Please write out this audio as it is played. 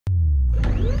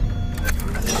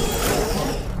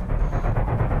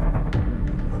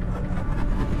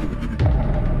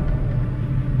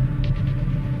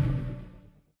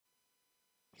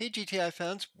Hey GTI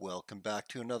fans, welcome back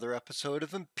to another episode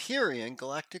of Empyrion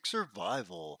Galactic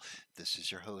Survival. This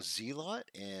is your host Zelot,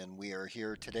 and we are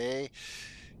here today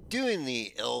doing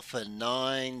the Alpha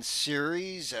 9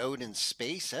 series out in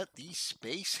space at the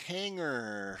space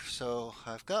hangar. So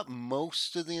I've got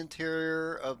most of the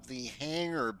interior of the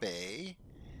hangar bay.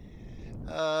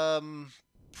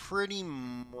 Pretty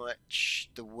much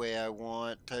the way I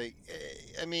want. I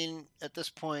mean, at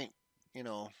this point, you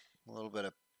know, a little bit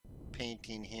of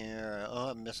painting here. Oh,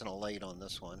 I'm missing a light on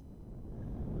this one.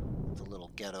 It's a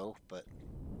little ghetto, but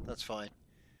that's fine.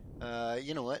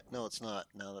 You know what? No, it's not.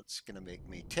 Now that's going to make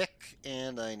me tick,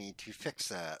 and I need to fix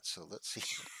that. So let's see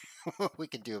what we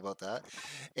can do about that.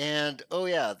 And, oh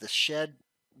yeah, the shed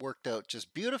worked out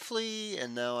just beautifully,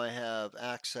 and now I have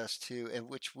access to, and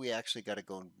which we actually got to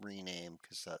go and rename,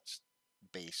 because that's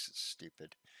base is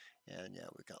stupid. And yeah,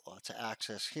 we've got lots of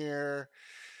access here.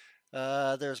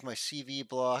 There's my CV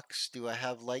blocks. Do I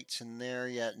have lights in there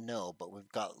yet? No, but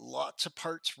we've got lots of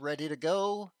parts ready to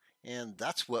go, and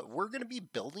that's what we're going to be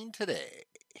building today.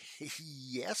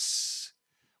 Yes,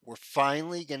 we're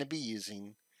finally going to be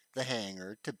using the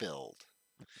hangar to build.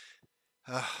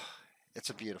 It's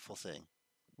a beautiful thing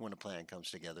when a plan comes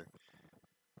together.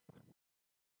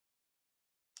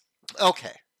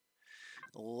 Okay,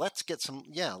 let's get some,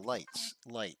 yeah, lights.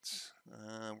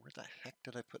 Where the heck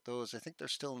did I put those? I think they're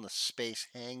still in the space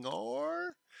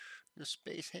hangar. The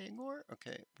space hangar?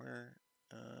 Okay, where?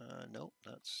 Nope,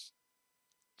 that's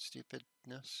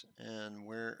stupidness. And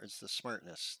where is the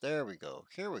smartness? There we go.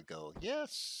 Here we go.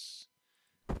 Yes!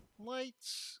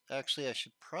 Lights. Actually, I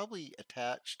should probably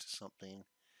attach to something.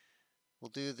 We'll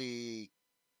do the...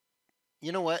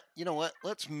 You know what?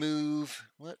 Let's move.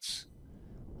 Let's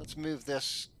move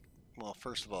this. Well,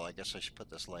 first of all, I guess I should put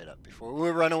this light up before we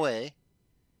run away.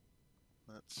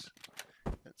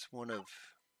 That's one of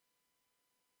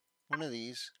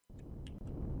these.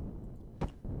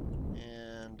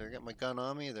 And do I get my gun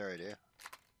on me? There I do.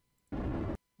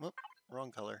 Whoop,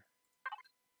 wrong color.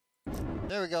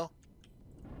 There we go.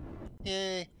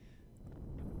 Yay.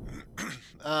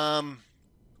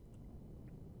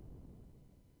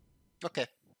 Okay.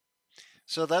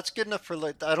 So that's good enough for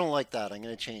light. I don't like that. I'm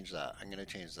going to change that.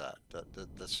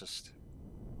 That's just...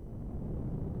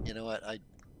 You know what? I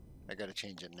got to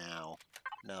change it now.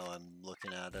 Now I'm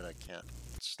looking at it. I can't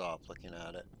stop looking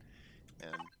at it.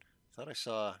 And I thought I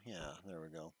saw... Yeah, there we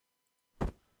go.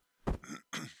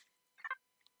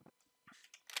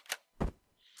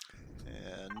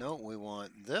 And no, we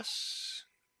want this.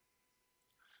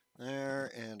 There,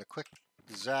 and a quick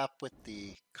zap with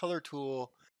the color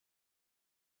tool.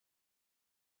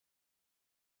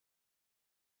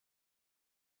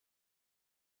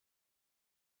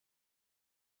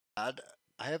 I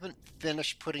haven't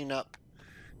finished putting up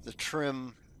the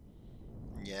trim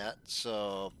yet,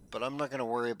 so, but I'm not going to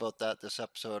worry about that this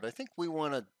episode. I think we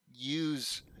want to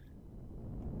use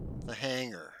the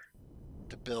hangar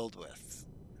to build with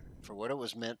for what it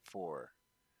was meant for,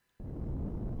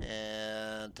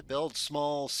 and to build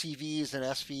small CVs and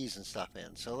SVs and stuff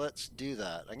in. So let's do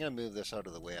that. I'm going to move this out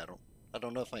of the way. I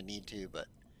don't know if I need to, but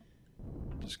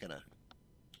I'm just going to...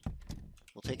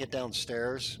 We'll take it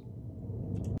downstairs.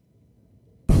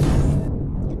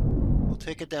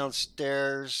 Take it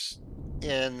downstairs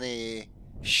in the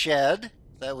shed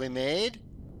that we made.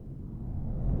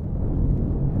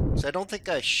 So I don't think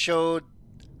I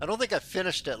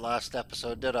finished it last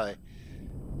episode, did I?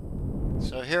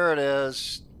 So here it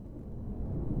is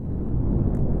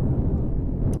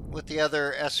with the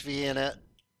other SV in it.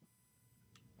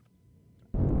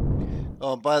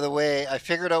 Oh, by the way, I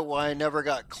figured out why I never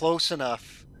got close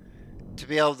enough to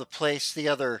be able to place the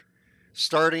other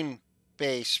starting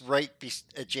base right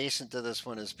adjacent to this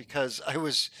one, is because I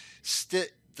was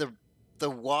the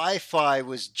Wi-Fi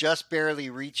was just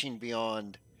barely reaching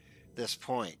beyond this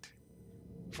point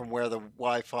from where the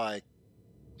Wi-Fi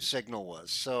signal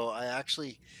was. So I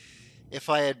actually, if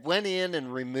I had went in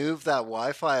and removed that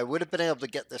Wi-Fi, I would have been able to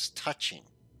get this touching.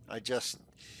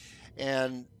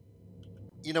 And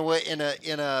you know what,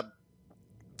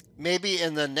 maybe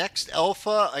in the next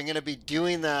alpha, I'm going to be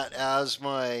doing that as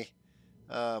my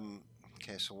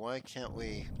okay, so why can't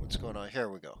we... What's going on? Here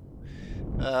we go.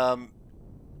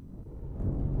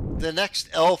 The next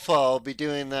alpha, I'll be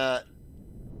doing that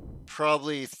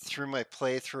probably through my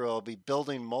playthrough. I'll be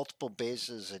building multiple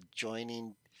bases and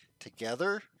joining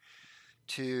together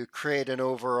to create an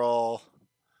overall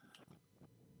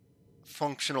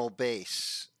functional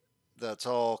base that's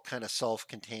all kind of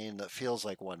self-contained, that feels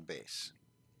like one base.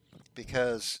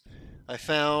 Because I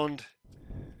found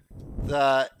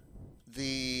that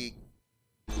the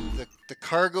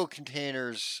cargo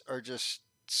containers are just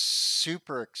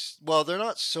super, well, they're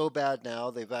not so bad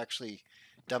now. They've actually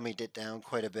dummied it down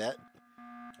quite a bit.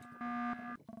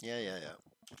 Yeah, yeah, yeah.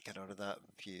 Get out of that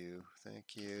view.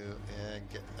 Thank you. And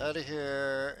get out of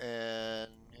here. And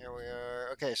here we are.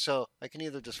 Okay, so I can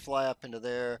either just fly up into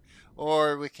there,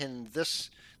 or we can, this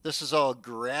is all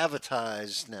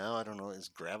gravitized now. I don't know, is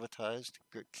gravitized?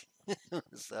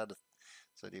 Is that,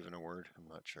 is that even a word? I'm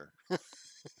not sure.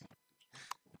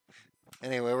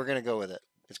 Anyway, we're gonna go with it.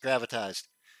 It's gravitized.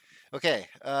 Okay,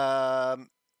 and,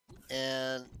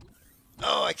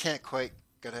 oh, I can't quite,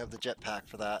 gotta have the jetpack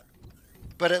for that.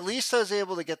 But at least I was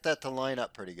able to get that to line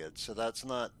up pretty good. So that's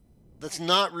not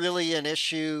really an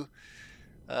issue.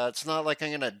 It's not like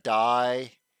I'm gonna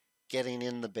die getting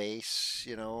in the base,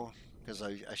 you know, because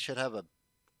I should have a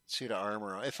suit of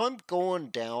armor on. If I'm going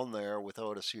down there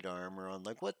without a suit of armor on,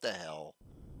 like what the hell?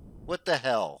 What the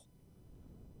hell?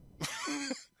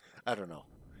 I don't know.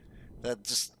 That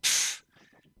just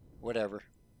whatever.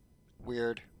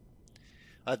 Weird.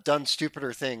 I've done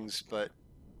stupider things, but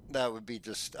that would be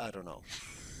just I don't know.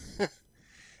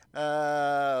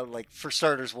 Like for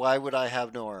starters, why would I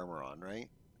have no armor on, right?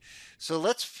 So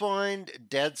let's find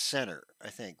dead center. I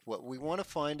think what we want to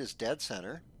find is dead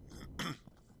center.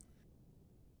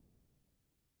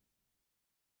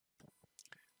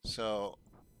 So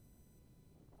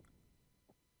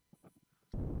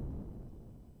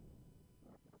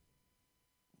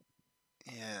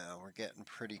yeah, we're getting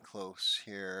pretty close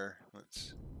here.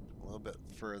 Let's a little bit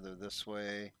further this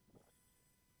way.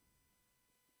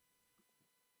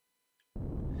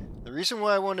 The reason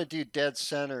why I want to do dead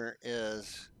center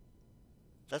is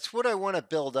that's what I want to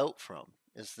build out from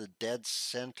is the dead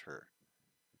center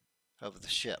of the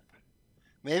ship.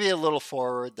 Maybe a little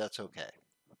forward, that's okay.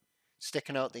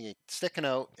 Sticking out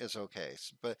is okay.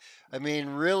 But I mean,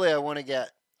 really, I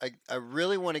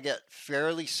really want to get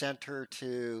fairly center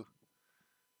to.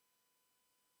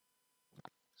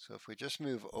 So if we just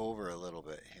move over a little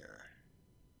bit here,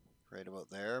 right about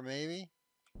there, maybe.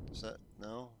 Is that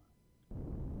no?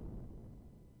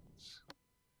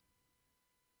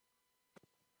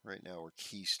 Right now we're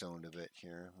keystoned a bit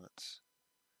here. Let's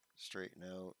straighten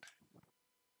out.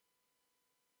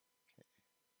 Okay,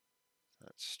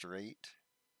 that's straight.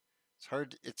 It's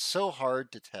hard. It's so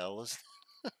hard to tell.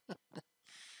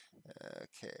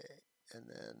 Okay, and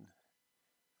then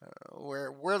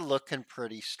we're looking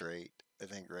pretty straight. I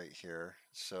think right here.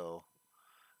 So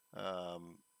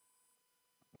um,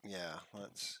 yeah,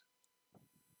 let's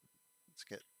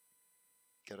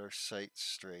get our sights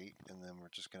straight, and then we're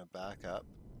just gonna back up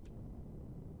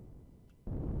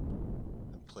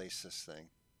and place this thing.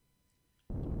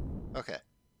 Okay,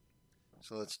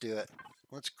 so let's do it.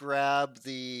 Let's grab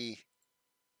the.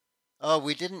 Oh,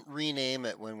 we didn't rename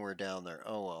it when we're down there.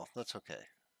 Oh well, that's okay.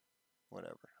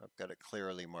 Whatever. I've got it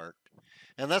clearly marked.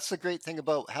 And that's the great thing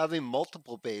about having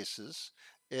multiple bases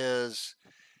is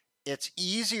it's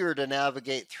easier to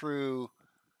navigate through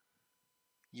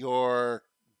your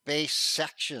base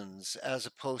sections as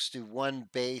opposed to one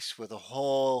base with a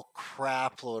whole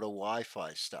crap load of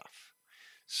Wi-Fi stuff.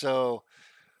 So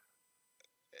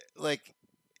like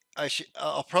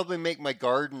I'll probably make my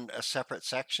garden a separate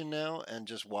section now and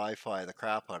just Wi-Fi the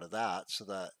crap out of that so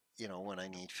that you know when I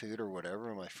need food or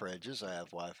whatever in my fridges I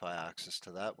have Wi-Fi access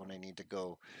to that. When I need to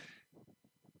go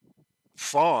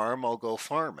farm, I'll go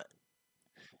farm it.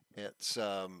 It's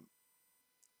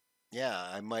yeah,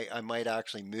 I might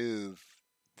actually move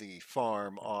the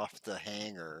farm off the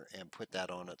hangar and put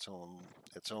that on its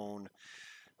own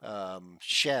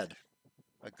shed,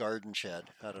 a garden shed.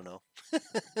 I don't know,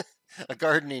 a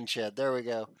gardening shed. There we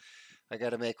go. I got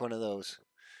to make one of those.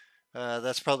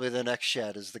 That's probably the next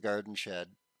shed is the garden shed.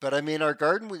 But I mean, our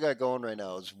garden we got going right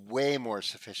now is way more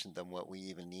sufficient than what we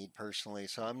even need personally.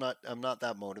 So I'm not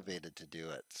that motivated to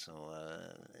do it. So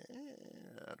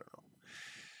I don't know.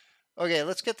 Okay,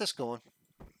 let's get this going.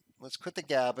 Let's quit the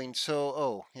gabbing. So,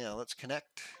 oh, yeah, let's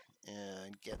connect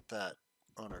and get that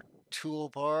on our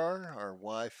toolbar, our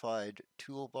Wi-Fi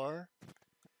toolbar.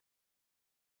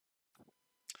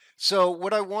 So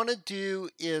what I want to do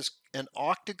is an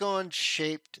octagon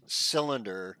shaped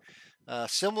cylinder,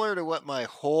 similar to what my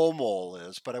hole mole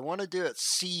is, but I want to do it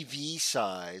CV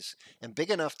size and big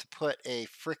enough to put a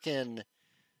frickin'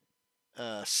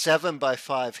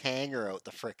 7x5 hanger out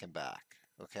the frickin' back.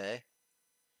 Okay.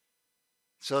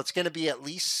 So it's going to be at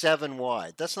least 7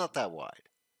 wide. That's not that wide.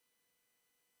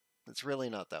 It's really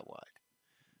not that wide.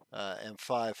 And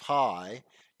 5 high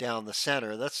down the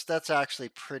center. That's actually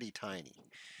pretty tiny.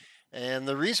 And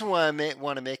the reason why I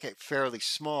want to make it fairly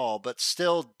small, but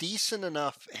still decent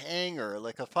enough hanger,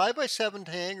 like a 5x7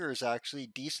 hanger is actually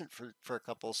decent for a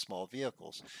couple of small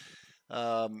vehicles.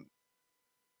 Um,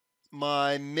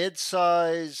 my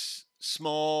mid-size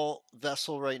small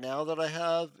vessel right now that I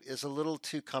have is a little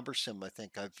too cumbersome. I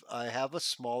think I have a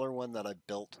smaller one that I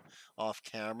built off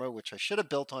camera, which I should have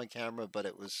built on camera, but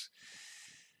it was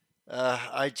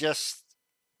I just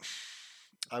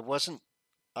I wasn't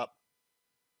up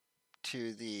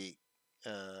to the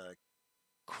uh,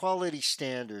 quality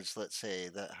standards, let's say,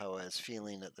 that how I was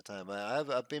feeling at the time.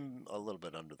 I've been a little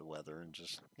bit under the weather and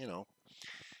just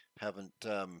haven't.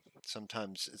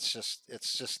 Sometimes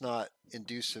it's just not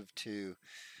inducive to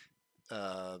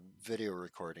video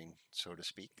recording, so to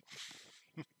speak.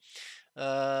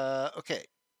 Okay.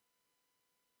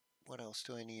 What else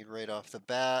do I need right off the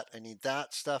bat? I need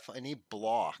that stuff. I need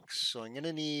blocks. So I'm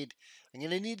gonna need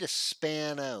to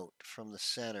span out from the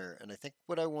center. And I think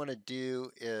what I want to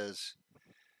do is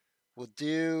we'll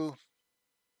do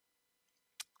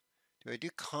I do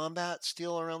combat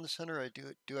steel around the center?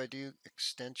 Do I do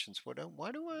extensions?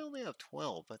 Why do I only have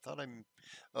 12? I thought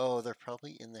oh, they're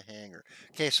probably in the hangar.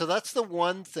 Okay, so that's the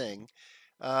one thing.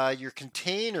 Your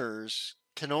containers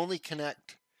can only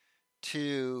connect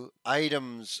to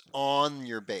items on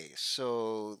your base.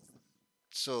 So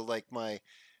like my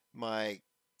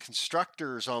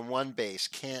constructors on one base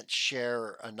can't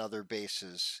share another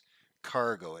base's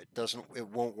cargo. It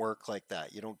won't work like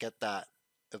that. You don't get that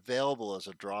available as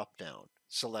a drop down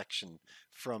selection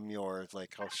from your,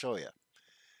 like, I'll show you.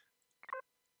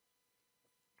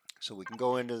 So we can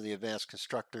go into the advanced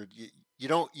constructor. You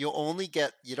don't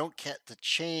get to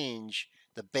change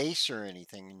the base or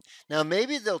anything. Now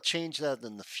maybe they'll change that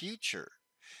in the future.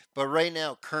 But right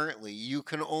now, currently, you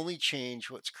can only change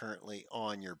what's currently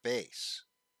on your base.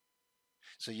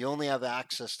 So you only have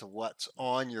access to what's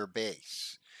on your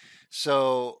base.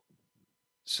 So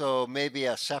so maybe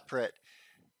a separate.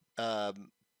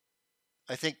 Um,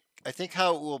 I think I think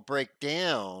how it will break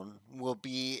down will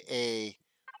be a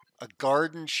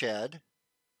garden shed,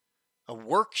 a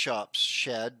workshop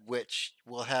shed, which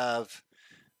will have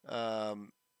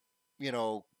um,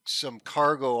 some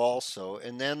cargo also,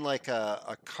 and then like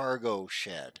a cargo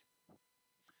shed,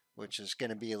 which is going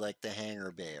to be like the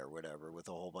hangar bay or whatever with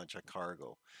a whole bunch of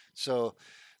cargo. So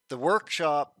the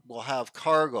workshop will have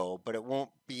cargo, but it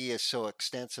won't be as so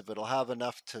extensive. It'll have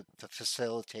enough to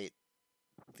facilitate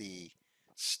the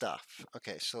stuff.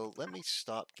 Okay, so let me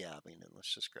stop gabbing and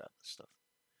let's just grab this stuff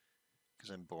because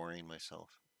I'm boring myself.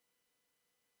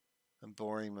 I'm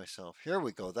boring myself. Here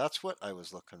we go. That's what I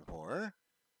was looking for.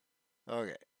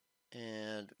 Okay.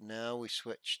 And now we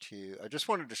switch to, I just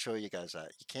wanted to show you guys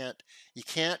that you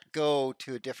can't go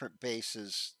to a different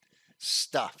base's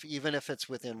stuff, even if it's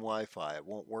within Wi-Fi. It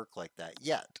won't work like that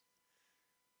yet.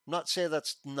 I'm not saying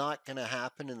that's not going to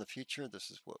happen in the future. This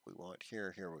is what we want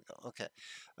here. Here we go. Okay.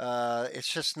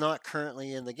 It's just not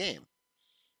currently in the game.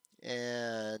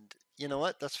 And you know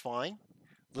what? That's fine.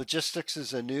 Logistics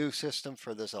is a new system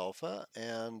for this alpha,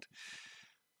 and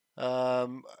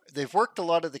um, they've worked a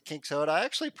lot of the kinks out. I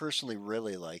actually personally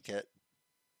really like it.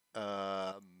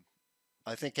 I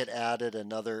think it added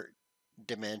another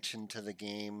dimension to the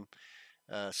game,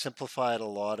 simplified a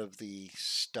lot of the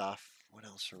stuff. What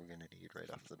else are we going to need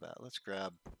right off the bat? Let's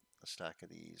grab a stack of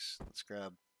these. Let's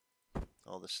grab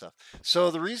all this stuff.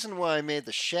 So the reason why I made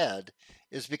the shed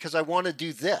is because I want to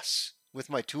do this with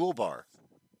my toolbar,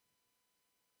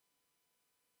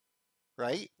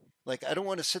 right? Like, I don't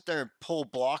want to sit there and pull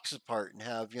blocks apart and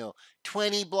have,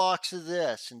 20 blocks of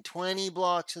this and 20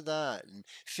 blocks of that and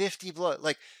 50 blocks.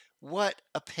 Like, what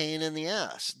a pain in the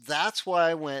ass. That's why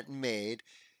I went and made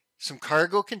some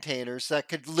cargo containers that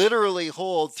could literally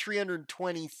hold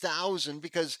 320,000,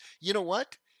 because you know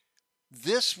what?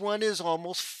 This one is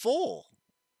almost full.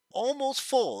 Almost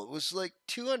full. It was like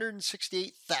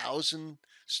 268,000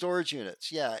 storage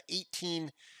units. Yeah,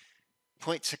 18.6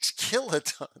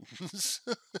 kilotons.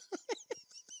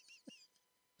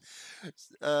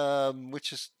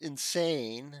 Which is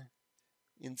insane,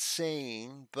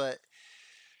 insane. But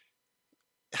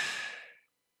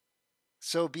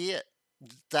so be it.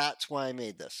 That's why I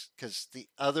made this, because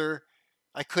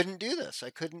I couldn't do this. I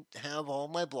couldn't have all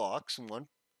my blocks in one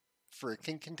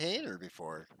freaking container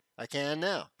before. I can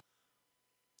now,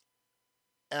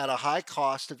 at a high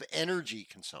cost of energy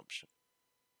consumption.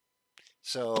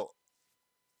 So,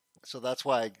 so that's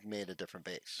why I made a different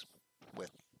base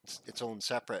with its own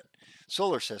separate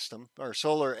solar system or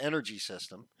solar energy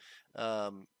system.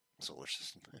 Um, Solar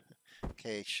system.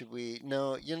 Okay, should we?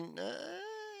 No, you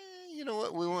know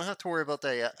what? We won't have to worry about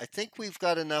that yet. I think we've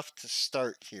got enough to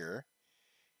start here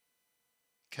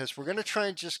because we're going to try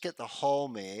and just get the hull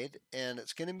made, and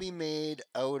it's going to be made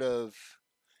out of,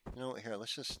 here,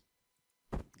 let's just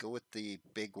go with the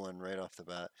big one right off the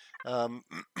bat. Um,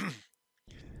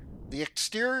 The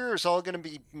exterior is all going to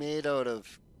be made out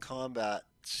of combat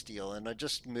steel, and I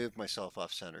just moved myself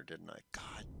off center, didn't I?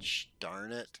 God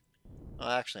darn it.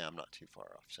 Oh, actually, I'm not too far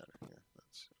off center here.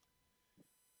 That's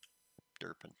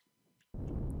derping.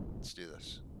 Let's do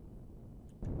this.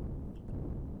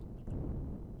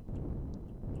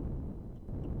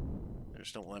 I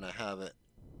just don't want to have it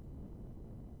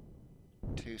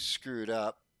too screwed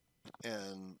up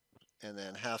and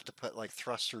then have to put like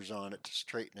thrusters on it to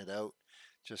straighten it out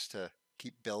just to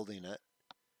keep building it,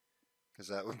 because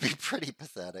that would be pretty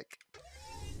pathetic.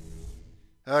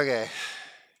 Okay,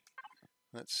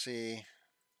 let's see.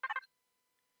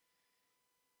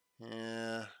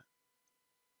 Yeah,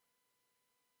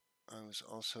 I was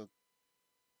also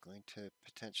going to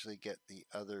potentially get the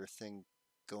other thing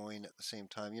going at the same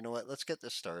time. You know what? Let's get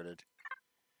this started.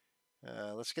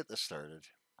 Let's get this started.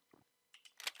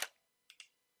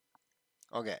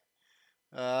 Okay.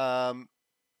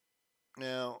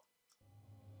 Now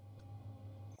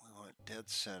we want dead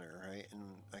center, right?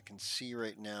 And I can see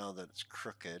right now that it's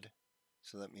crooked.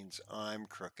 So that means I'm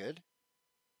crooked,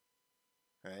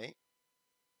 right?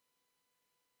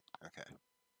 Okay.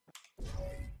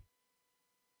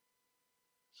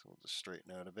 So we'll just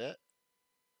straighten out a bit.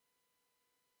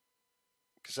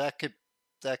 Because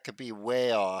that could be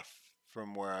way off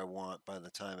from where I want by the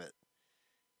time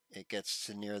it gets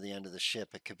to near the end of the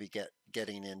ship. It could be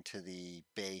getting into the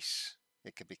base.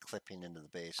 It could be clipping into the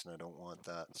base, and I don't want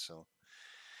that. So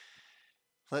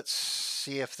let's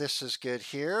see if this is good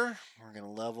here. We're going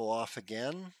to level off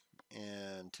again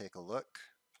and take a look.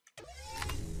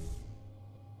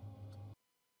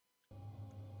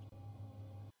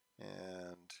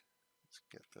 And let's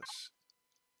get this.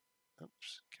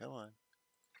 Oops, come on.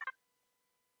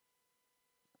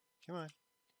 Come on.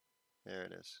 There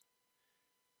it is.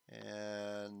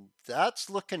 And that's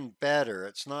looking better.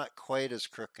 It's not quite as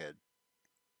crooked.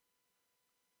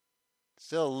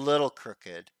 Still a little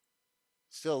crooked.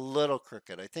 Still a little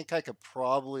crooked. I think I could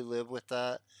probably live with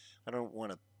that. I don't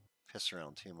want to piss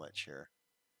around too much here.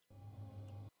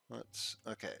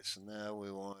 Okay, so now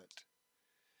we want,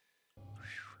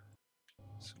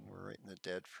 so we're right in the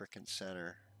dead frickin'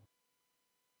 center.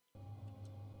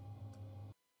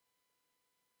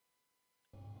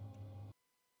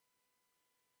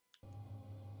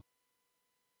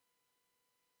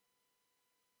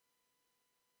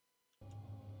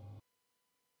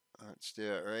 Let's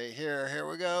do it right here. Here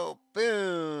we go.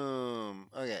 Boom.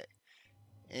 Okay.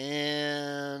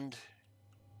 And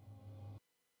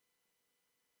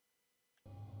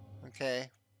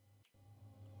okay.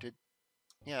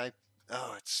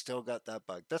 Oh, it's still got that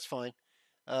bug. That's fine.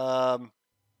 You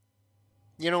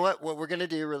know what? What we're going to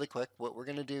do really quick,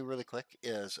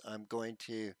 is I'm going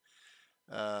to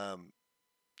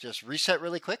just reset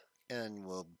really quick, and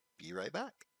we'll be right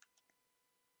back.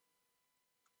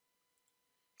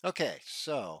 Okay,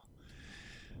 so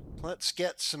let's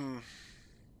get some,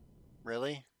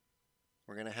 really?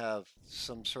 We're going to have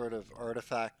some sort of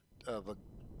artifact of a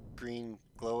green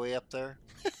glowy up there?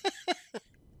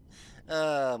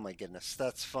 Oh my goodness,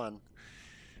 that's fun.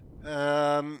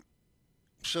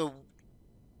 So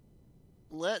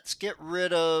let's get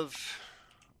rid of,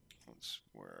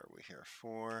 where are we here?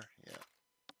 4, yeah.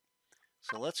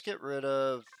 So let's get rid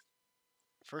of,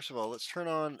 first of all, let's turn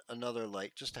on another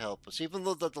light just to help us. Even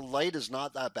though the light is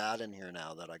not that bad in here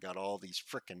now that I got all these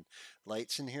frickin'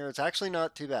 lights in here, it's actually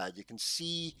not too bad. You can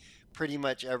see pretty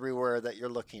much everywhere that you're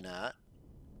looking at.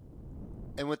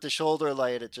 And with the shoulder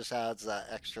light, it just adds that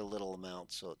extra little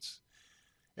amount, so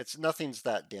it's nothing's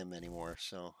that dim anymore,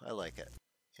 so I like it.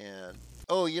 And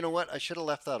oh, you know what? I should have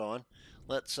left that on.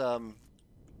 Let's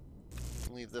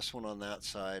leave this one on that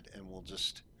side, and we'll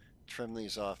just trim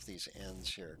these off these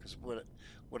ends here, because what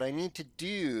I need to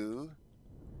do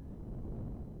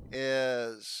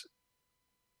is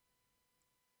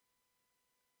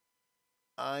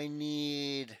I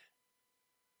need,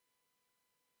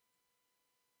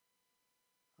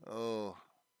 oh,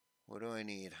 what do I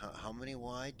need? How many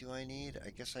wide do I need? I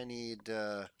guess I need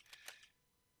oh,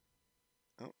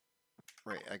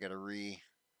 right, I gotta redo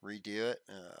it.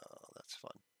 Oh, that's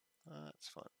fun. That's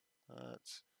fun.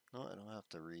 That's no, I don't have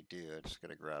to redo. I just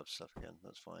gotta grab stuff again.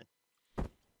 That's fine.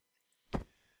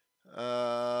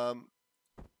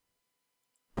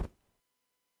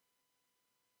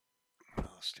 What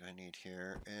else do I need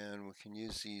here? And we can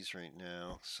use these right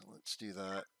now. So let's do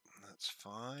that. That's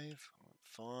 5.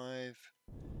 5.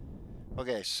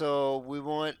 Okay, so we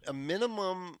want a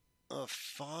minimum of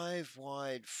 5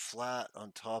 wide flat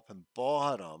on top and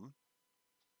bottom,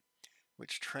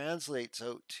 which translates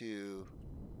out to,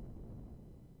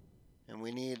 and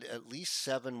we need at least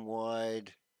 7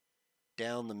 wide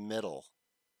down the middle.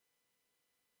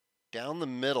 down the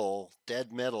middle,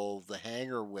 dead middle, the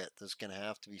hanger width is going to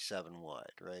have to be 7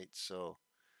 wide, right?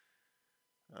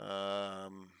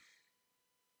 Um,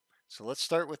 so let's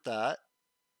start with that.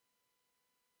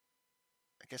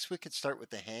 I guess we could start with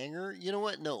the hanger. You know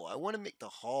what? No, I want to make the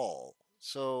hull.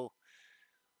 So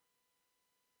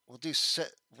we'll do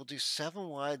 7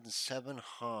 wide and 7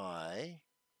 high.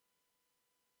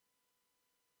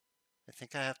 I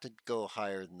think I have to go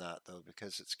higher than that though,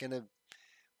 because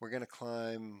we're gonna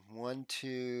climb 1,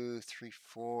 2, 3,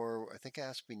 4. I think it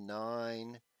has to be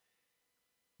 9.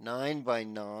 9 by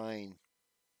 9.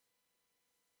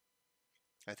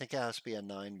 I think it has to be a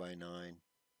 9 by 9.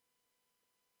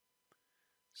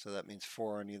 So that means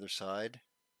 4 on either side.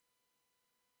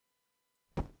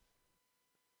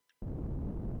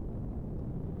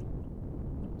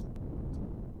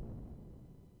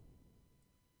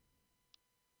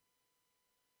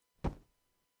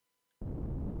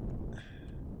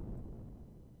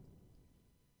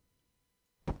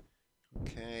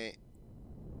 Okay.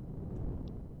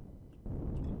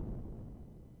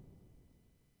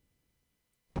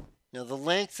 Now the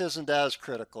length isn't as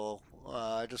critical.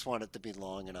 I just want it to be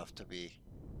long enough to be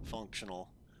functional.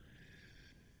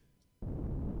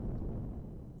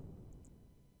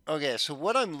 Okay, so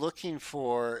what I'm looking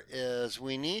for is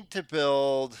we need to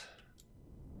build,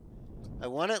 I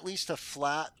want at least a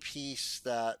flat piece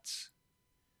that's,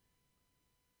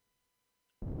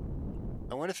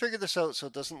 I want to figure this out so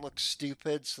it doesn't look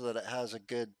stupid, so that it has a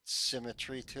good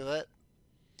symmetry to it.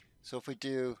 So if we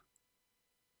do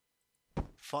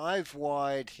 5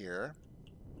 wide here,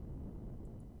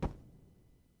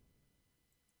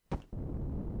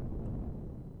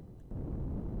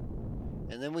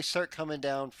 and then we start coming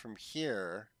down from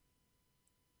here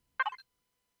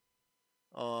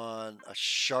on a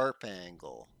sharp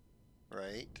angle,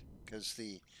 right? Because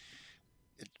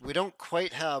we don't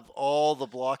quite have all the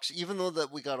blocks, even though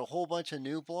that we got a whole bunch of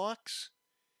new blocks.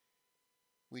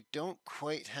 We don't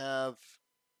quite have.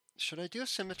 Should I do a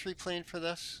symmetry plane for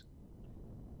this?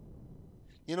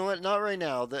 You know what? Not right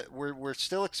now. That we're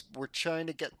still we're trying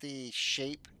to get the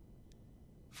shape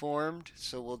formed,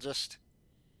 so we'll just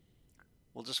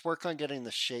work on getting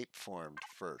the shape formed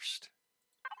first.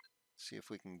 See if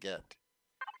we can get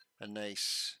a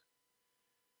nice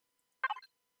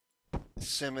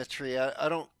symmetry. I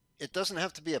don't. It doesn't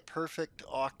have to be a perfect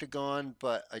octagon,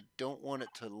 but I don't want it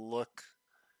to look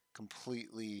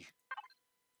completely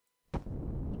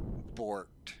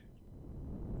borked.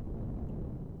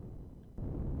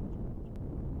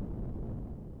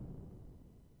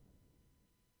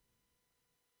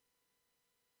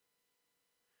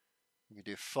 You can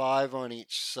do 5 on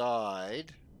each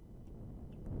side.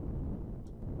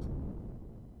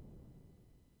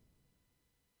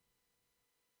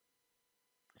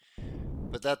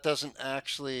 But that doesn't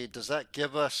actually, does that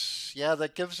give us, yeah,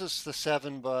 that gives us the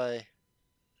 7 by,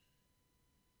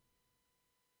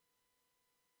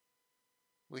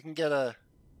 we can get a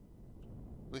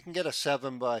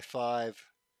 7 by 5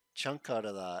 chunk out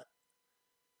of that,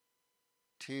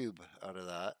 tube out of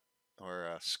that, or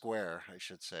a square, I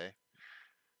should say.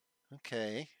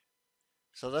 Okay,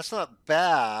 so that's not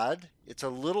bad. It's a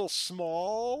little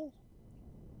small.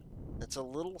 It's a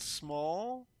little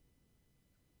small.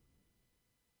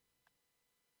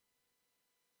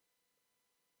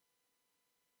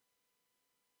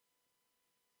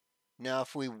 Now,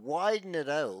 if we widen it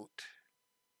out,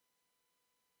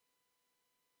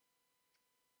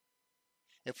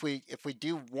 if we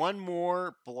do one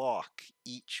more block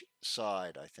each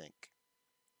side, I think.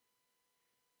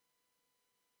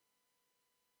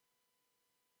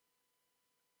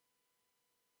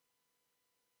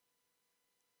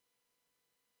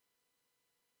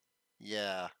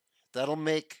 Yeah, that'll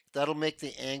make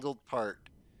the angled part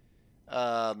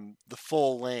the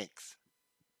full length.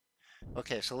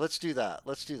 Okay, so let's do that.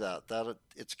 Let's do that.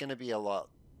 It's going to be a lot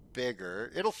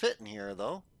bigger. It'll fit in here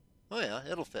though. Oh yeah,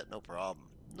 it'll fit, no problem.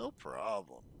 No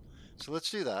problem. So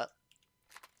let's do that.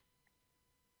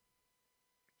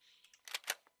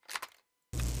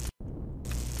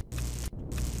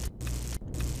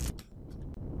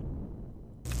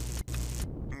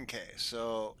 Okay,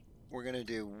 so we're going to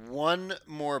do one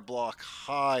more block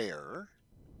higher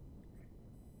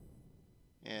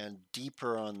and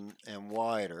deeper on and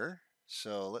wider.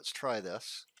 So let's try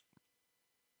this.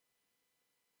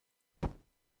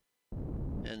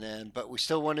 And then, but we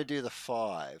still want to do the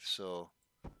 5. So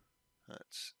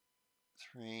that's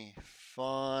 3,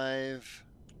 5,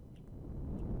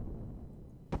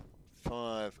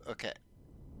 5. Okay.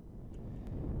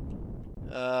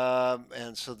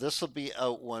 And so this will be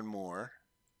out one more.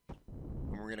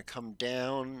 And we're going to come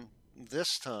down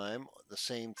this time, the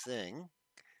same thing.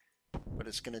 but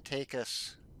it's going to take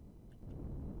us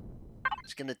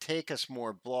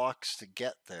more blocks to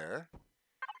get there,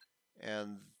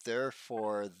 and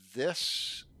therefore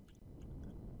this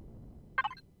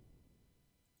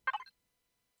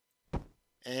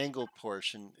angle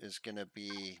portion is going to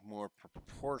be more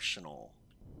proportional,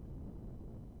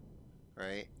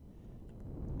 right?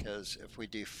 Because if we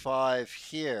do 5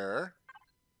 here,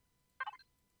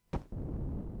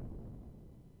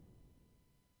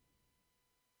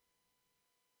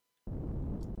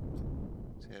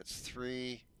 so it's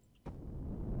 3,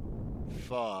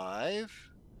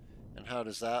 5, and how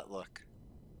does that look?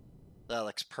 That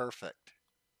looks perfect.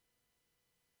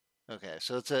 Okay,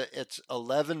 so it's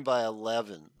 11 by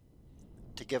 11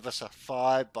 to give us a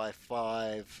 5 by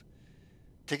 5,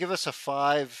 to give us a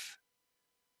 5.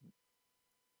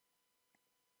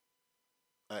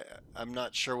 I'm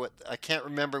not sure what, I can't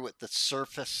remember what the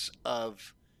surface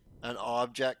of an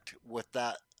object with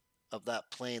that, of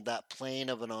that plane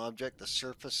of an object, the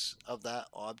surface of that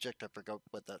object, I forgot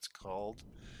what that's called.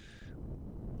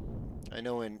 I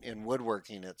know in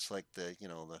woodworking it's like the, you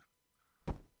know,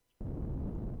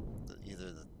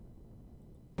 either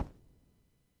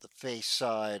the face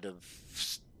side of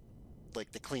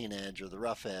like the clean edge or the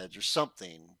rough edge or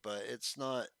something, but it's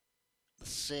not the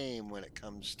same when it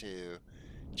comes to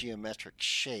geometric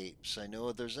shapes. I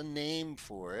know there's a name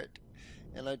for it,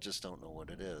 and I just don't know what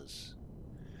it is.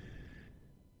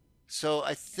 So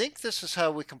I think this is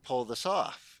how we can pull this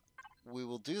off. We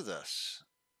will do this.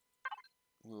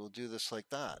 We will do this like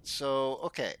that. So,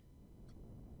 okay.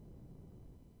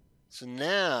 So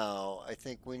now I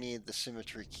think we need the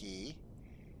symmetry key.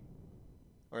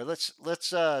 Or let's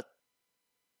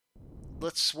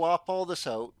swap all this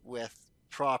out with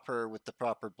the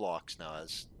proper blocks now,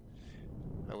 as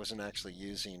I wasn't actually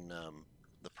using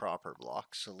the proper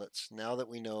blocks. So now that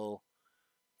we know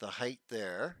the height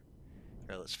there,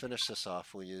 here, let's finish this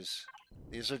off. We'll use,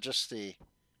 these are just the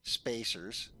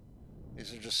spacers.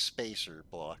 These are just spacer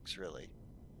blocks, really.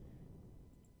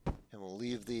 And we'll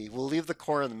leave the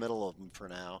core in the middle of them for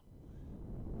now.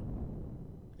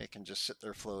 It can just sit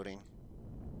there floating.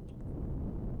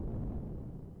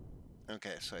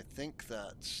 Okay, so I think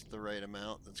that's the right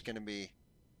amount. That's going to be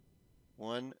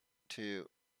 1, 2,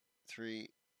 3,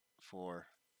 4,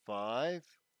 5.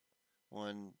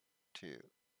 1, 2,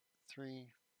 3,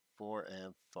 4,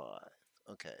 and 5.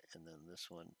 Okay, and then this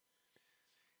one,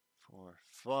 4,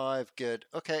 5. Good.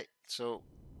 Okay, so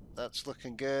that's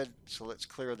looking good. So let's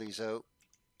clear these out.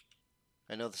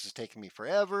 I know this is taking me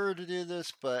forever to do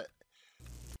this, but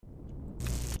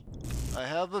I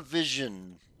have a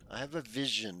vision. I have a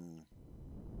vision.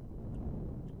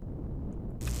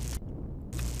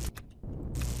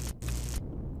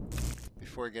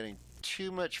 Before getting too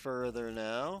much further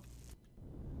now,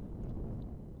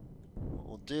 what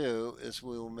we'll do is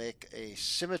we'll make a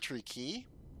symmetry key,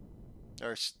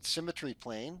 or symmetry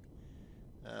plane,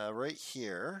 right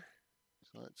here.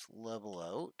 So let's level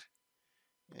out.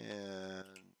 And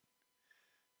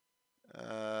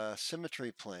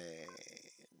symmetry plane.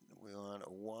 We want a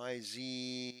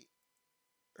YZ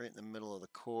right in the middle of the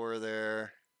core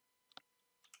there.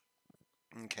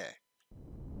 Okay.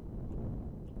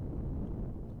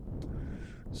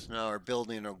 So now our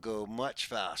building will go much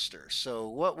faster. So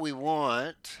what we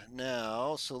want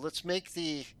now, so let's make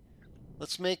the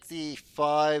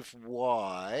 5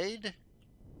 wide.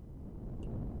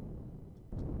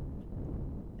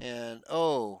 And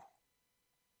oh,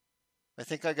 I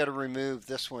think I got to remove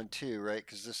this one too, right?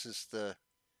 Because this is the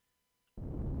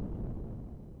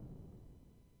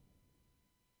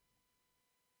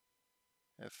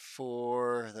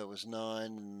F4, that was 9,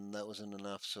 and that wasn't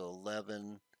enough, so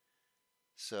 11.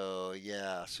 So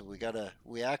yeah, so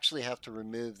we actually have to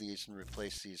remove these and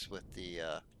replace these with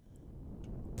the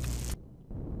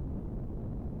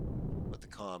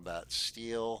combat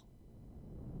steel.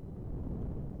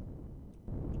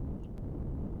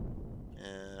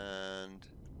 And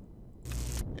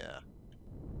yeah.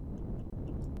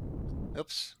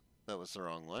 Oops, that was the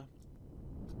wrong one.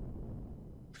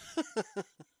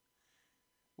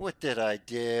 What did I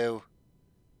do?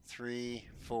 3,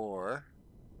 4.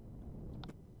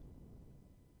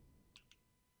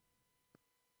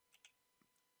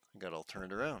 I got all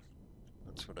turned around.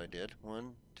 That's what I did.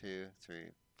 1, 2, 3,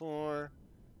 4.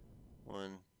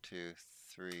 1, 2,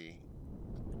 3,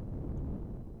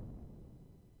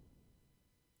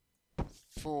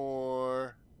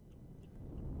 4.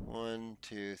 1,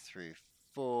 2, 3,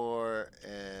 4,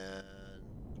 and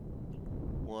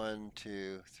 1,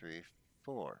 2, 3,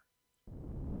 4.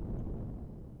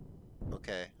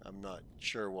 Okay, I'm not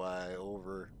sure why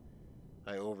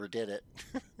I overdid it.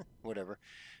 Whatever.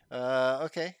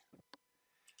 Okay.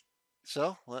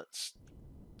 So let's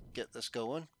get this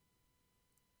going.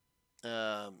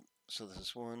 So this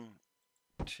is 1,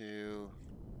 2,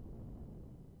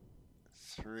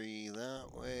 3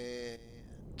 that way,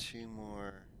 and 2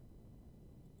 more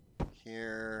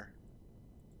here,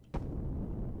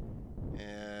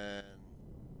 and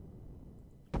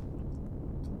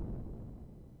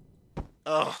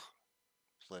oh,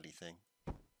 bloody thing.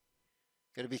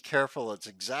 Got to be careful. It's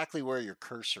exactly where your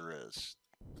cursor is.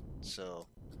 So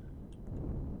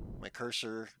my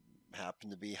cursor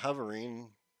happened to be hovering,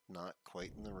 not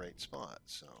quite in the right spot.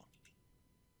 So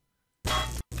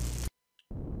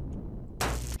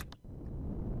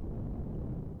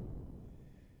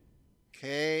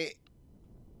okay.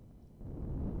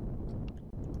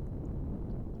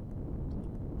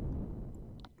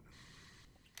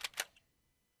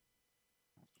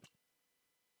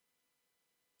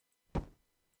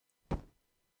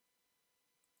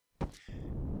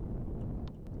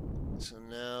 So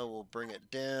now we'll bring it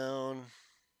down.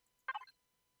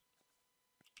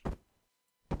 That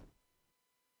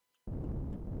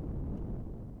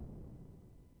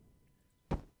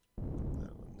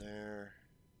one there.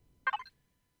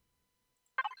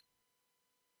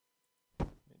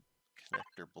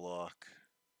 Connector block.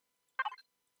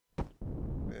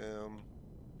 Boom.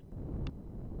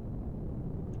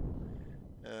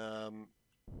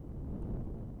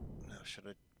 Now should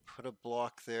I put a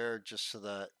block there just so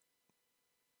that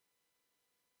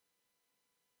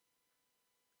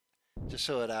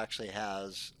it actually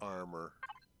has armor,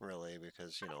 really,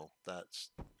 because you know that's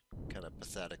kind of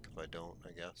pathetic if I don't,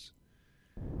 I guess.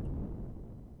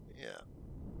 Yeah.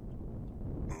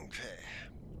 Okay.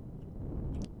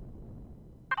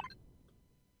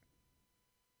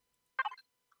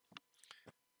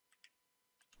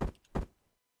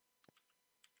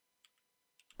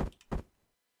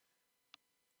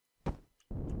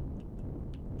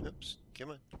 Oops. Come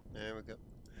on. There we go.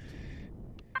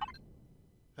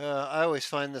 I always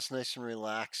find this nice and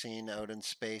relaxing out in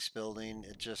space building.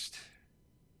 It's just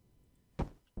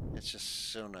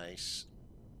so nice.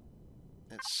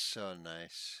 It's so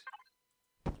nice.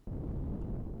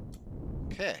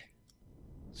 Okay.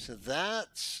 So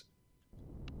that's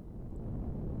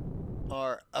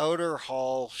our outer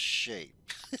hull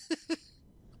shape.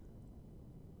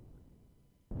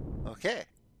 Okay.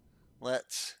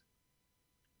 Let's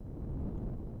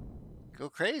go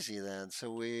crazy then.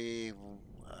 So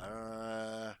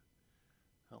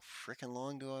how freaking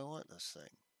long do I want this thing?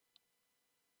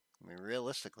 I mean,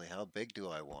 realistically, how big do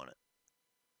I want it?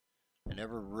 I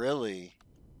never really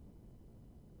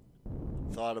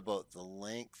thought about the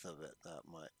length of it that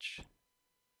much.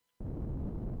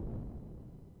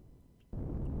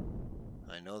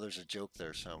 I know there's a joke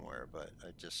there somewhere, but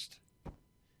I just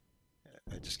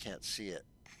can't see it.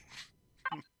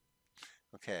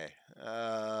 Okay.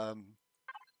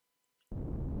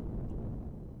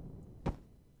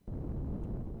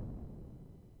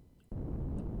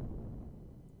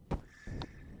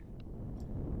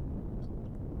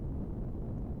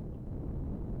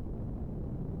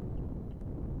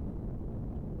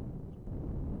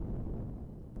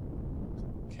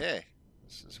 Okay.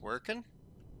 This is working.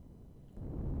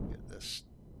 Get this.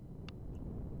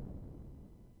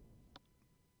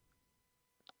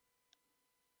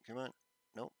 Come on.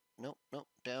 Nope. Nope. Nope.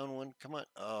 Down one. Come on.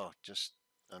 Oh,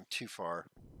 I'm too far.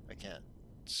 I can't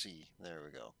see. There we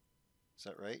go. Is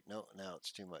that right? No, now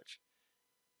it's too much.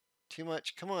 Too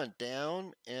much. Come on,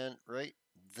 down and right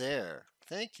there.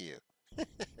 Thank you.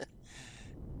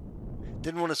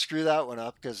 Didn't want to screw that one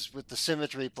up because with the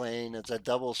symmetry plane, it's a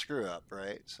double screw up,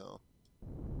 right? So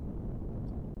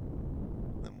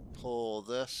then we'll pull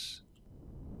this.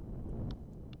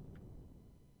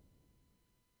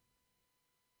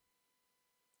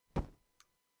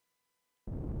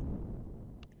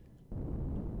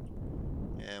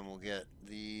 And we'll get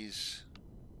these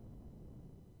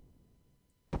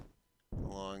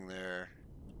along there.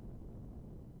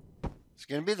 It's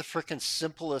going to be the frickin'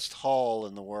 simplest haul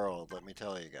in the world, let me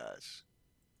tell you guys.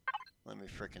 Let me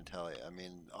frickin' tell you. I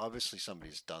mean, obviously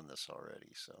somebody's done this already,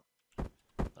 so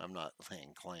I'm not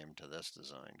laying claim to this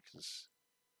design because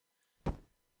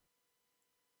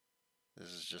this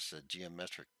is just a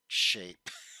geometric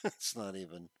shape. It's not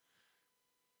even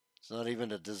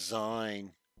a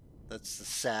design. That's the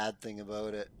sad thing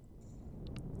about it.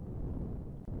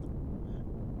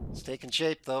 It's taking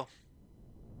shape though.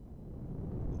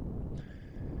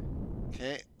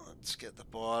 Okay, let's get the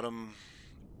bottom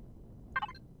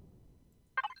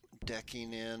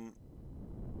decking in.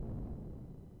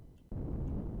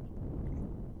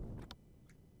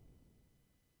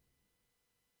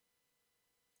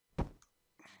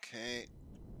 Okay.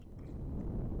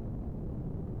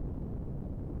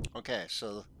 Okay,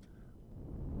 so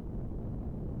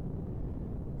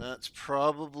that's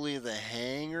probably the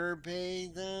hangar bay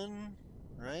then,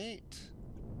 right?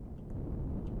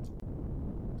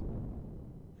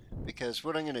 Because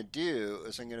what I'm going to do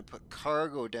is I'm going to put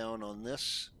cargo down on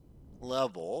this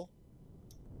level,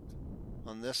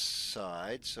 on this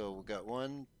side. So we've got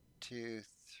 1, 2,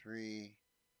 3,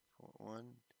 4, 1,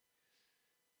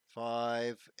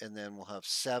 5, and then we'll have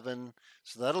 7.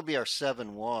 So that'll be our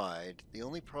 7 wide. The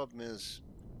only problem is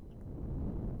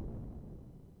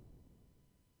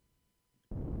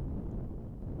it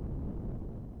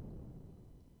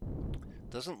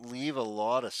doesn't leave a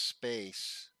lot of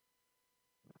space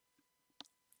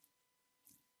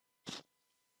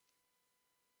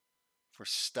for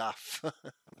stuff.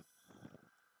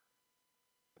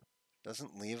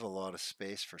 Doesn't leave a lot of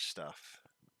space for stuff.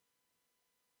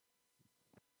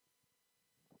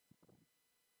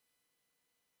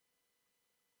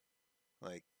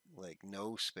 Like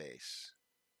no space.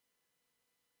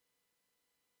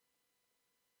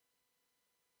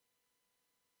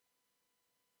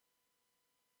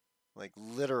 Like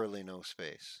literally no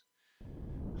space.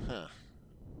 Huh.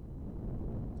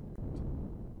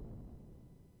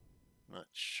 Not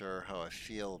sure how I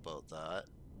feel about that.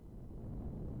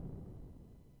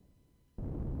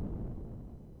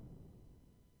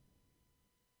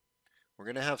 We're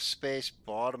going to have space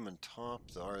bottom and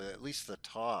top, though, or at least the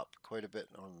top, quite a bit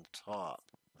on the top.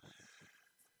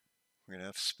 We're going to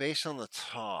have space on the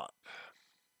top.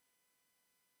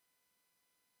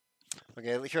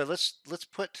 Okay, here let's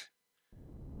put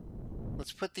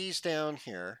these down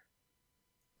here,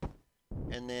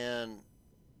 and then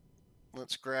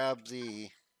let's grab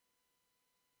the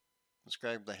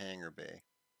hangar bay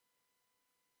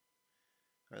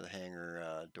or the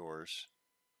hangar doors.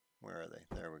 Where are they?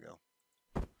 There we go.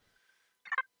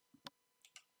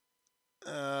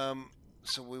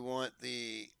 So we want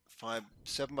the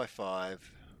 7x5.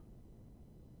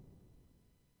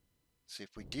 See,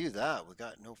 if we do that, we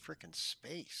got no freaking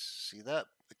space. See that?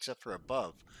 Except for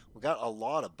above. We got a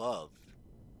lot above.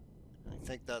 I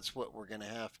think that's what we're going to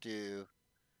have to...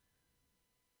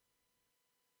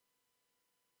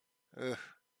 Ugh.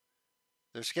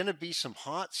 There's going to be some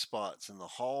hot spots in the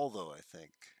hall, though, I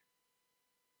think.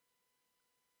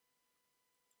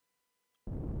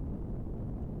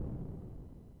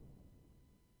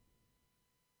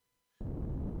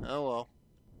 Oh, well.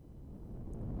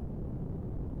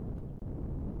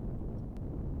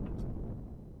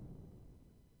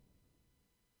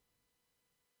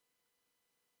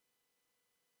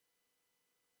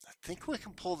 I think we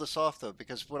can pull this off, though,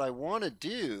 because what I want to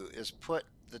do is put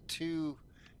the 2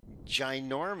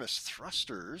 ginormous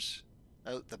thrusters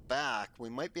out the back. We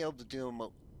might be able to do them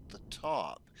out the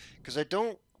top, because I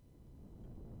don't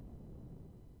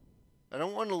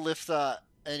want to lift that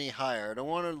any higher. I don't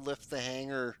want to lift the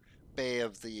hangar bay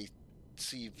of the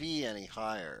CV any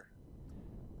higher,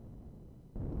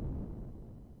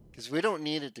 because we don't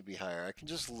need it to be higher. I can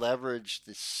just leverage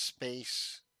the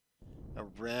space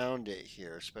around it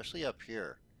here, especially up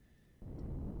here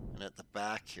and at the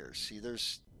back here. See,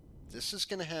 this is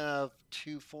going to have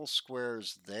 2 full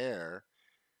squares there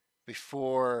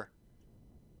before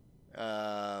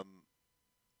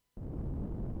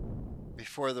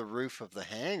before the roof of the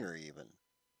hangar even.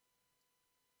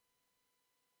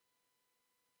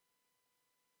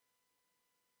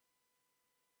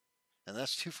 And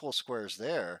that's 2 full squares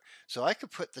there. So I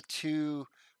could put the 2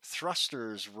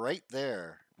 thrusters right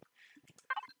there.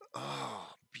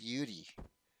 Oh, beauty.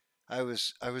 I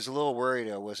was a little worried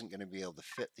I wasn't going to be able to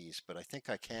fit these, but I think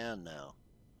I can now.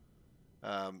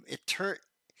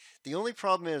 The only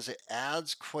problem is it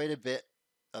adds quite a bit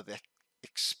of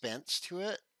expense to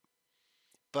it,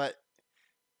 but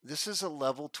this is a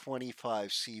level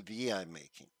 25 CV I'm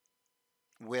making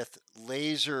with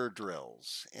laser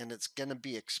drills, and it's going to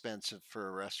be expensive for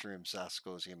a restroom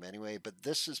Zascosium anyway, but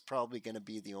this is probably going to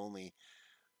be the only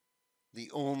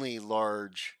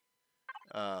large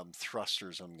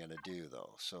thrusters I'm going to do,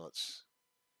 though, so it's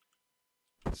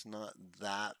not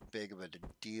that big of a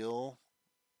deal,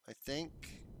 I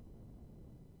think.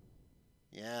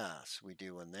 Yeah, so we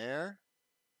do one there.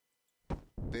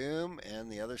 Boom,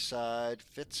 and the other side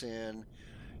fits in.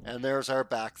 And there's our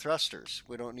back thrusters.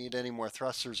 We don't need any more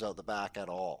thrusters out the back at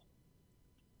all.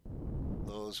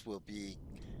 Those will be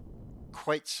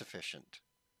quite sufficient.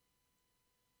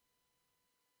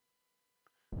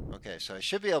 Okay, so I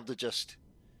should be able to just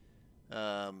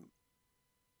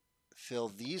fill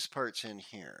these parts in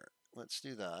here. Let's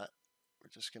do that. We're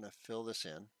just going to fill this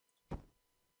in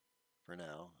for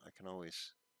now. I can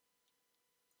always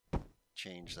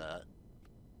change that.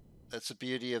 That's the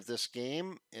beauty of this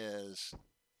game, is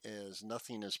is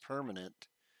nothing is permanent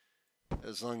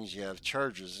as long as you have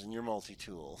charges in your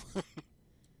multi-tool.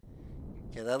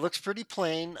 Okay, that looks pretty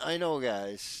plain. I know,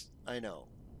 guys. I know.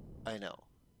 I know.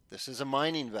 This is a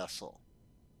mining vessel.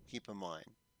 Keep in mind.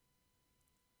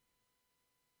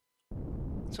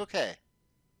 It's okay.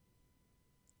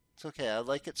 It's okay. I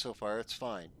like it so far. It's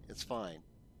fine. It's fine.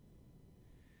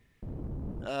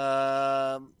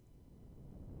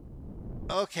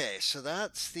 Okay, so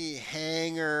that's the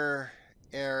hangar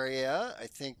area. I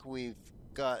think we've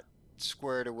got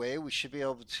squared away. We should be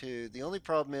able to. The only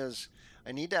problem is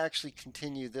I need to actually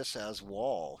continue this as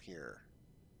wall here.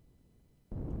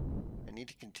 I need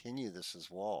to continue this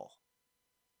as wall.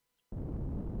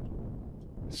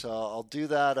 So I'll do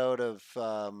that out of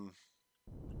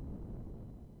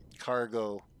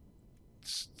cargo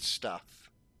stuff.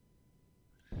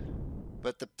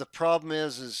 But the problem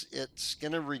is it's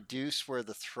going to reduce where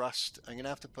the thrust. I'm going to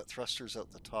have to put thrusters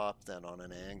out the top then on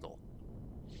an angle.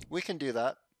 We can do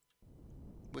that.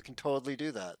 We can totally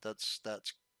do that. That's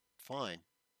fine.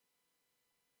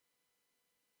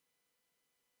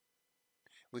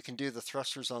 We can do the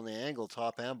thrusters on the angle,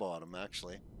 top and bottom,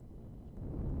 actually.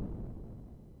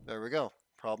 There we go.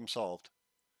 Problem solved.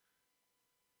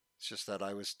 It's just that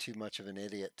I was too much of an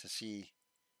idiot to see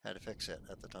how to fix it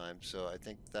at the time. So I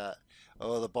think that,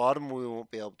 oh, the bottom we won't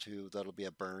be able to. That'll be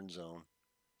a burn zone.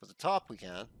 But the top we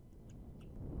can.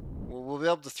 We'll be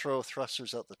able to throw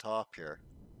thrusters out the top here.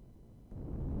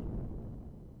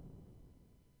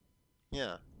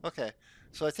 Yeah. Okay.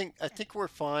 So I think we're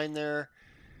fine there.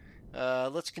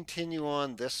 Let's continue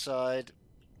on this side,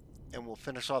 and we'll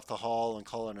finish off the hull and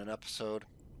call it an episode.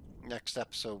 Next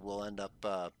episode we'll end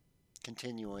up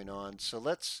continuing on. So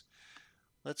let's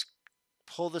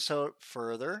pull this out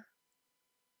further.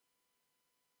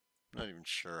 I'm not even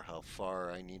sure how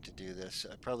far I need to do this.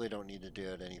 I probably don't need to do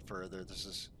it any further. This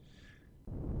is,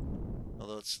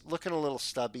 although it's looking a little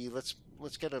stubby. Let's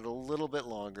get it a little bit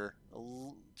longer,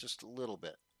 just a little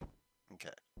bit. Okay.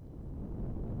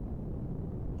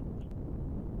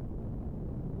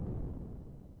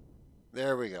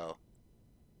 There we go.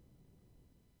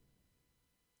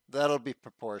 That'll be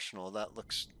proportional. That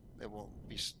looks, it won't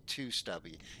be too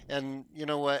stubby. And you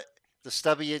know what? The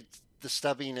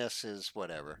stubbiness is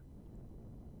whatever.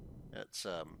 It's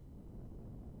I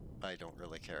don't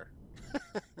really care.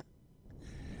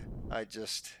 It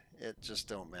just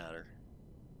don't matter.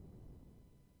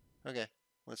 Okay,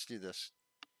 let's do this.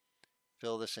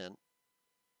 Fill this in.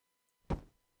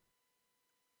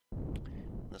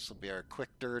 This will be our quick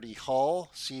dirty hull,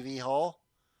 CV hull.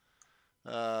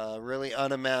 Really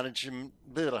unimaginative,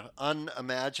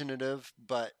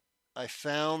 but I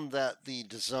found that the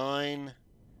design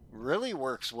really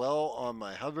works well on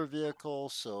my hover vehicle.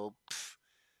 So,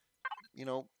 you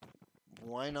know,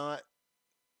 why not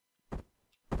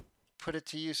put it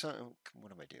to use on?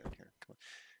 What am I doing here? Come on.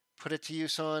 Put it to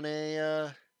use on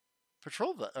a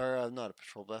patrol or not a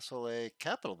patrol vessel, a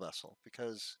capital vessel,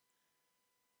 because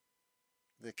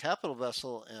the capital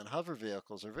vessel and hover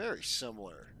vehicles are very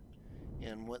similar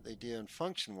in what they do and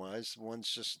function-wise.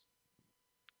 One's just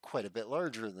quite a bit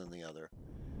larger than the other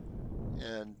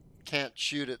and can't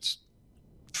shoot its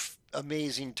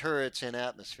amazing turrets in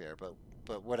atmosphere,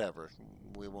 but whatever.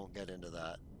 We won't get into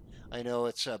that. I know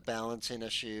it's a balancing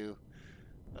issue.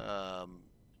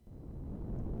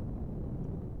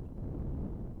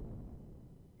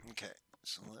 Okay,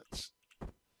 so we'll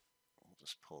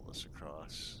just pull this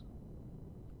across.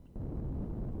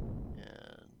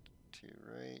 And to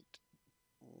right,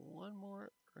 one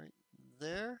more right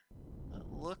there.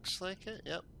 That looks like it.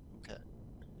 Yep. Okay.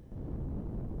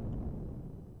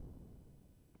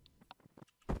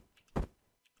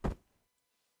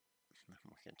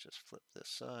 We can just flip this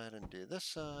side and do this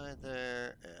side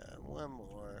there, and one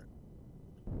more.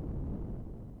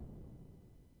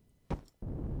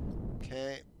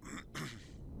 Okay.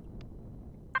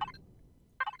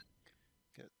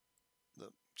 Get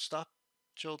the stop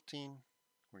jolting.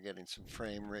 We're getting some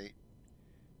frame rate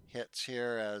hits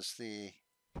here as the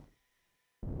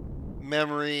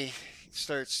memory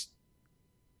starts.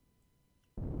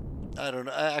 I don't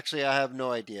know. Actually, I have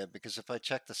no idea, because if I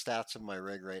check the stats of my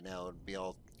rig right now, it'd be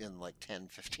all in like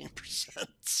 10-15%.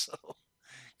 So,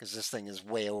 because this thing is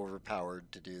way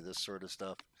overpowered to do this sort of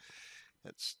stuff.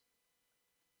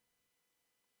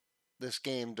 This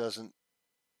game doesn't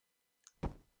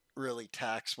really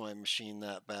tax my machine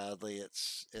that badly.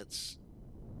 It's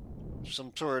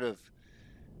some sort of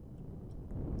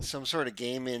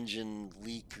game engine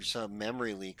leak or some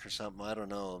memory leak or something. I don't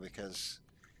know, because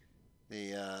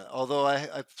the although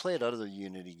I've played other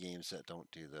Unity games that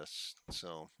don't do this,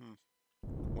 so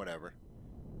whatever.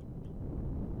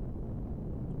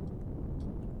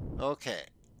 Okay.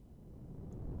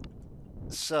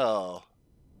 So,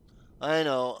 I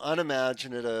know,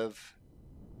 unimaginative,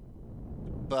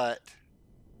 but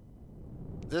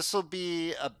this will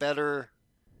be a better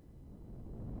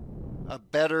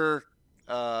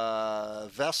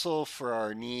vessel for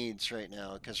our needs right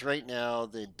now. Because right now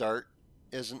the dart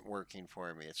isn't working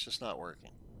for me. It's just not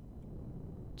working.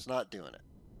 It's not doing it.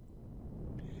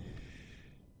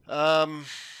 Um.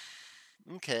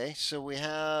 Okay, so we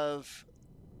have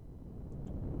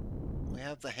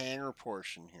the hangar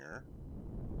portion here,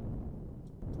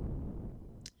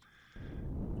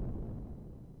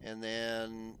 and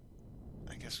then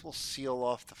I guess we'll seal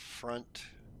off the front.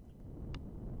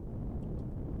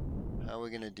 How are we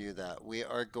going to do that? We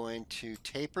are going to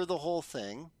taper the whole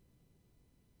thing.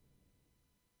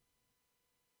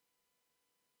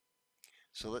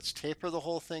 So let's taper the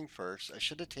whole thing first. I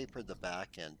should have tapered the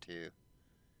back end too.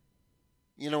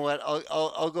 You know what?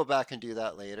 I'll go back and do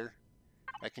that later.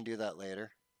 I can do that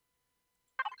later.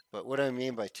 But what I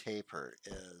mean by taper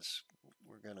is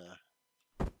we're gonna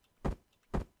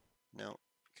no,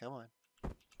 come on.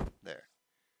 There.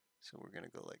 So we're gonna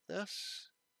go like this.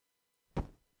 And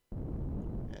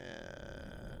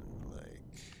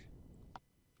like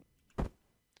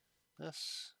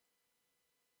this.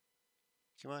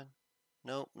 Come on.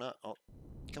 Nope, not oh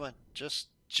come on. Just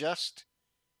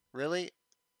really?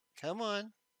 Come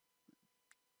on.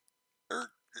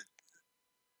 Er,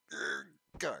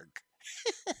 Garg.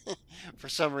 For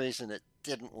some reason, it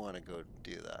didn't want to go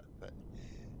do that. But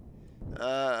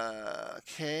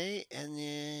okay, and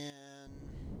then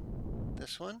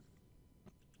this one.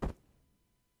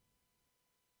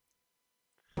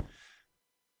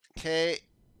 Okay,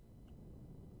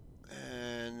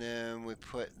 and then we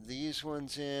put these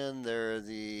ones in. They're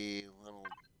the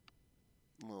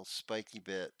little spiky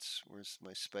bits. Where's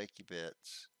my spiky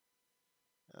bits?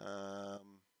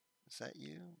 Is that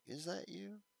you? Is that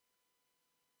you?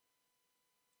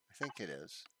 I think it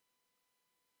is.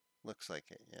 Looks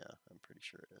like it. Yeah, I'm pretty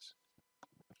sure it is.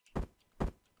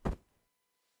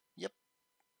 Yep.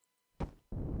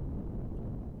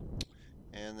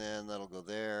 And then that'll go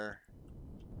there.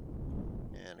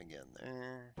 And again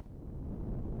there.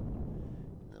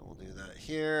 And then we'll do that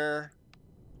here.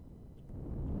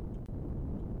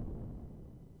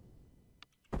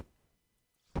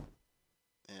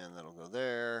 And that'll go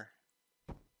there.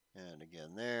 And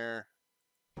again there.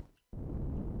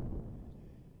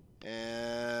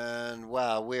 And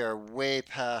wow, we are way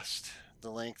past the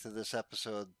length of this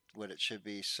episode, what it should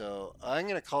be. So I'm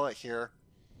going to call it here.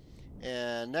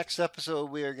 And next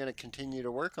episode, we are going to continue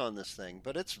to work on this thing.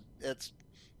 But it's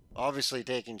obviously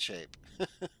taking shape.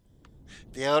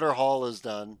 The outer hull is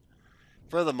done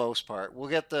for the most part. We'll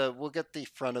get the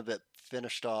front of it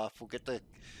finished off. We'll get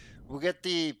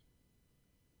the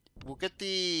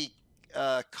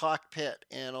cockpit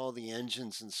and all the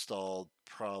engines installed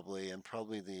probably, and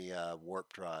probably the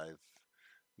warp drive,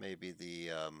 maybe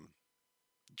the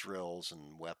drills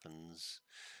and weapons.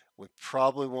 We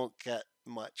probably won't get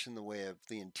much in the way of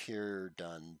the interior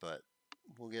done, but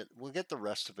we'll get the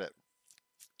rest of it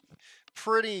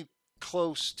pretty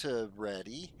close to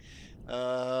ready.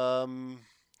 Um,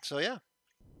 so yeah,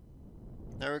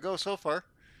 there we go so far.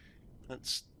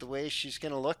 That's the way she's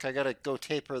gonna look. I gotta go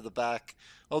taper the back.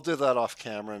 I'll do that off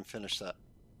camera and finish that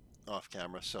off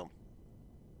camera. So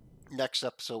next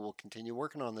episode we'll continue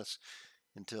working on this.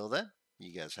 Until then,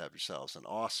 you guys have yourselves an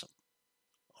awesome,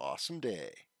 awesome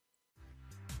day.